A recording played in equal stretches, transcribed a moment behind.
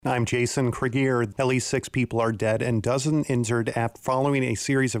I'm Jason Krieger. At least 6 people are dead and dozens injured after following a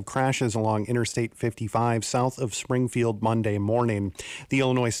series of crashes along Interstate 55 south of Springfield Monday morning. The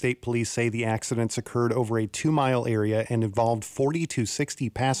Illinois State Police say the accidents occurred over a 2-mile area and involved 40 to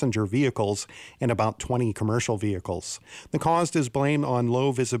 60 passenger vehicles and about 20 commercial vehicles. The cause is blamed on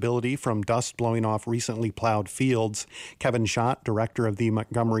low visibility from dust blowing off recently plowed fields. Kevin Schott, director of the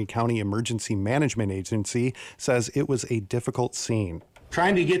Montgomery County Emergency Management Agency, says it was a difficult scene.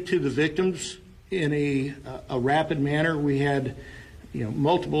 Trying to get to the victims in a rapid manner. We had,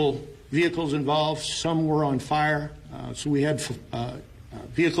 multiple vehicles involved. Some were on fire, so we had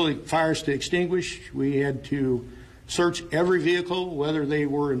vehicle fires to extinguish. We had to search every vehicle, whether they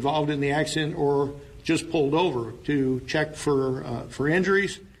were involved in the accident or just pulled over, to check for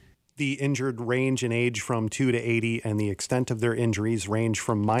injuries. The injured range in age from 2 to 80, and the extent of their injuries range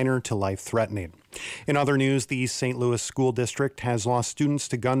from minor to life-threatening. In other news, the St. Louis School District has lost students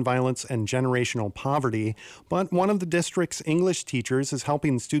to gun violence and generational poverty, but one of the district's English teachers is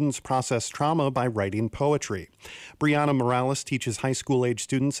helping students process trauma by writing poetry. Brianna Morales teaches high school-age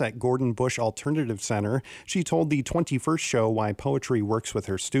students at Gordon Bush Alternative Center. She told the 21st Show why poetry works with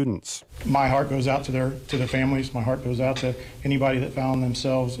her students. My heart goes out to the families. My heart goes out to anybody that found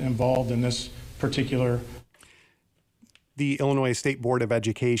themselves involved in this particular. The Illinois State Board of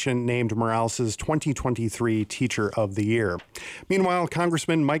Education named Morales' 2023 Teacher of the Year. Meanwhile,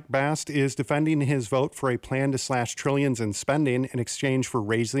 Congressman Mike Bast is defending his vote for a plan to slash trillions in spending in exchange for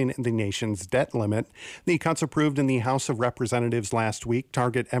raising the nation's debt limit. The cuts approved in the House of Representatives last week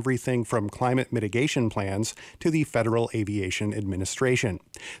target everything from climate mitigation plans to the Federal Aviation Administration.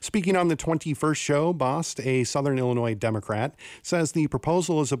 Speaking on the 21st Show, Bast, a Southern Illinois Democrat, says the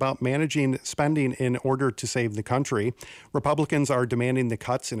proposal is about managing spending in order to save the country. Republicans are demanding the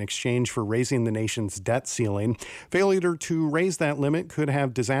cuts in exchange for raising the nation's debt ceiling. Failure to raise that limit could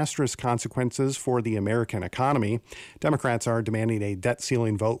have disastrous consequences for the American economy. Democrats are demanding a debt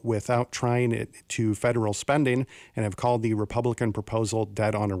ceiling vote without trying it to federal spending and have called the Republican proposal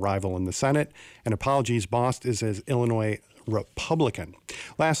dead on arrival in the Senate. And apologies, Bast is as Illinois Republican.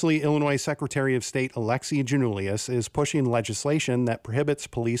 Lastly, Illinois Secretary of State Alexi Giannoulias is pushing legislation that prohibits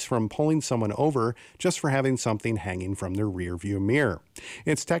police from pulling someone over just for having something hanging from their rearview mirror.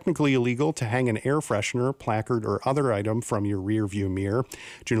 It's technically illegal to hang an air freshener, placard, or other item from your rearview mirror.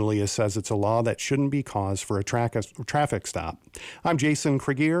 Giannoulias says it's a law that shouldn't be cause for a traffic stop. I'm Jason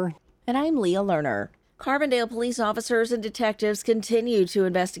Krieger. And I'm Leah Lerner. Carbondale police officers and detectives continue to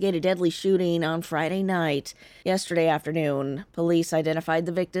investigate a deadly shooting on Friday night. Yesterday afternoon, police identified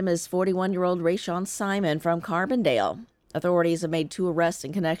the victim as 41-year-old Rayshawn Simon from Carbondale. Authorities have made 2 arrests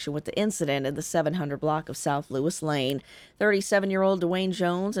in connection with the incident in the 700 block of South Lewis Lane. 37-year-old Dwayne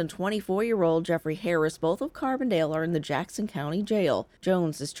Jones and 24-year-old Jeffrey Harris, both of Carbondale, are in the Jackson County Jail.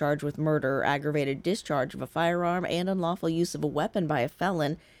 Jones is charged with murder, aggravated discharge of a firearm, and unlawful use of a weapon by a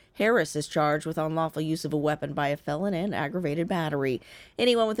felon. Harris is charged with unlawful use of a weapon by a felon and aggravated battery.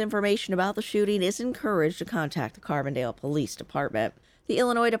 Anyone with information about the shooting is encouraged to contact the Carbondale Police Department. The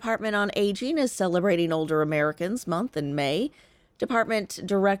Illinois Department on Aging is celebrating Older Americans Month in May. Department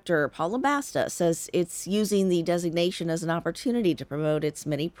Director Paula Basta says it's using the designation as an opportunity to promote its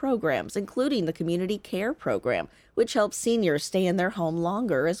many programs, including the Community Care Program, which helps seniors stay in their home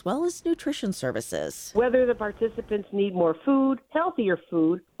longer, as well as nutrition services. Whether the participants need more food, healthier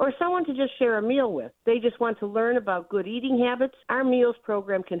food, or someone to just share a meal with, they just want to learn about good eating habits, our meals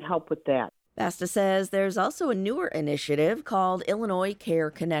program can help with that. Basta says there's also a newer initiative called Illinois Care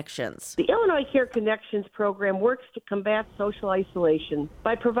Connections. The Illinois Care Connections program works to combat social isolation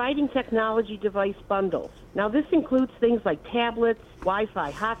by providing technology device bundles. Now, this includes things like tablets,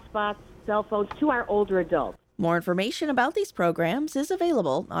 Wi-Fi hotspots, cell phones to our older adults. More information about these programs is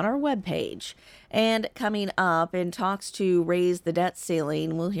available on our webpage. And coming up, in talks to raise the debt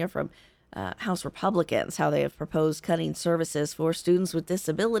ceiling, we'll hear from House Republicans, how they have proposed cutting services for students with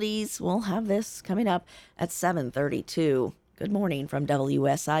disabilities. We'll have this coming up at 7:32. Good morning from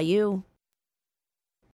WSIU.